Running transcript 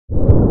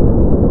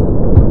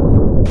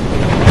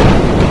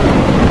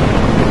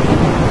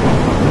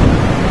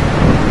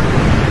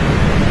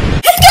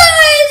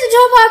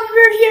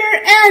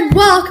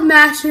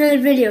back to another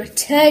video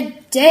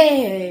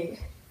today.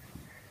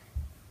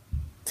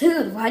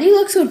 Dude, why do you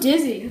look so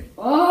dizzy?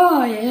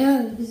 Oh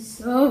yeah, this is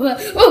so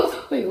bad.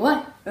 Oh, wait,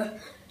 what?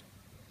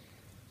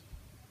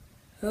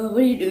 What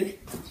are you doing?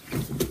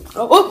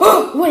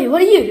 Wait,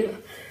 what are you doing?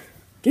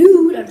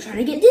 Dude, I'm trying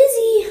to get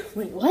dizzy.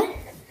 Wait, what? What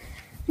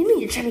do you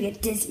mean you're trying to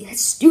get dizzy?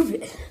 That's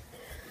stupid.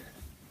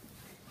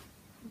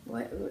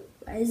 Why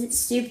is it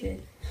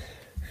stupid?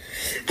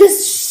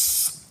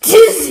 Because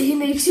dizzy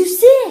makes you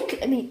sick.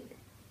 I mean,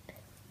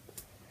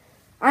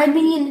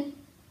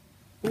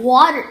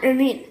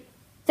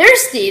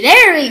 thirsty.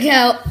 There we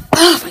go.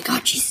 Oh my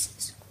God,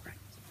 Jesus Christ.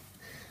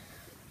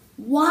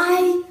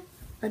 Why?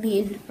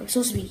 I'm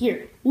supposed to be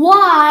here.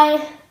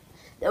 Why?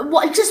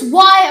 Just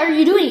why are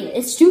you doing it?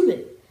 It's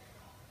stupid.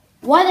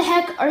 Why the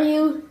heck are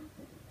you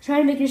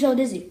trying to make yourself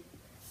dizzy?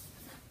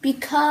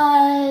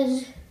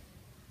 Because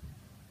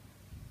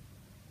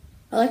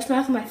I like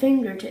smacking my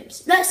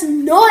fingertips. That's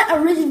not a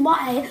reason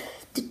why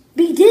to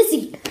be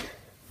dizzy.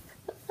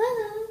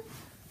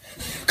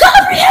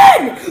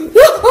 Comprehend!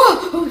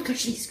 Oh my God,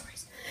 Jesus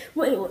Christ.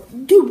 Wait,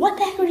 dude, what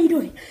the heck are you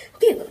doing?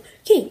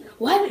 Okay,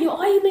 why are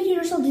you making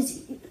yourself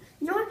dizzy?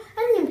 You know what? I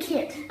don't even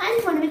care. I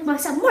just want to make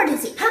myself more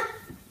dizzy, huh?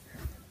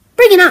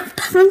 Bring it up.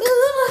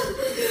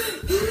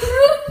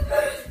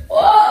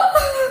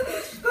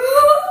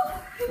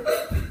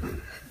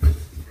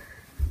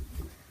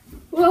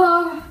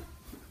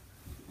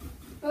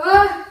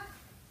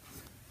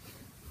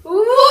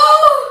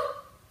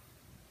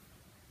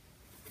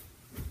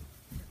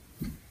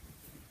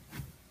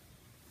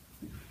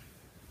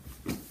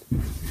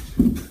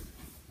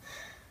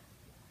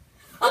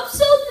 I'm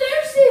so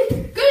thirsty.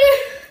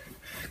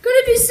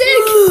 Gonna be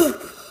sick.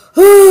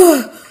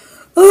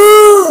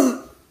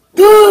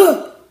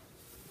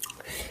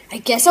 I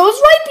guess I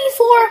was right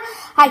before.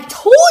 I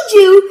told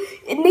you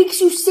it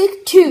makes you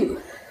sick too.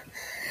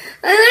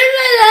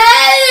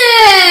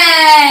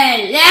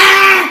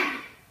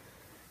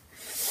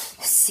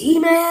 See,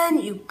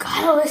 man, you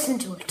gotta listen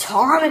to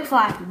Atomic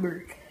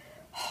Flappy-Bird.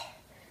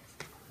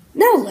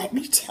 Now let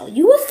me tell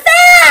you a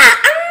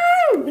fact.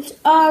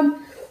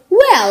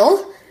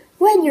 Well,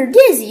 when you're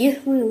dizzy,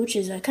 which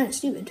is kind of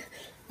stupid,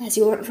 as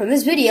you learned from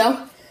this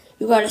video,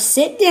 you gotta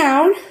sit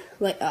down.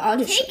 I'll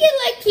just take it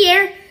like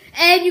here,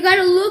 and you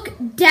gotta look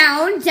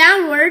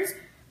downwards,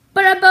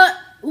 but about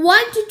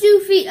 1 to 2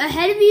 feet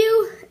ahead of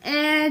you,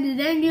 and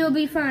then you'll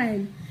be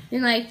fine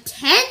in like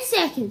 10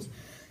 seconds.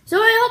 So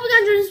I hope you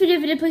guys enjoyed this video.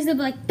 If you did, please leave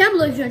a like down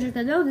below if you check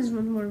that out. This is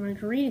one more of my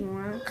reading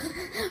around.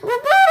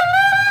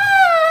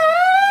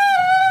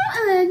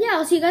 And yeah,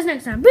 I'll see you guys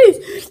next time.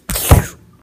 Peace.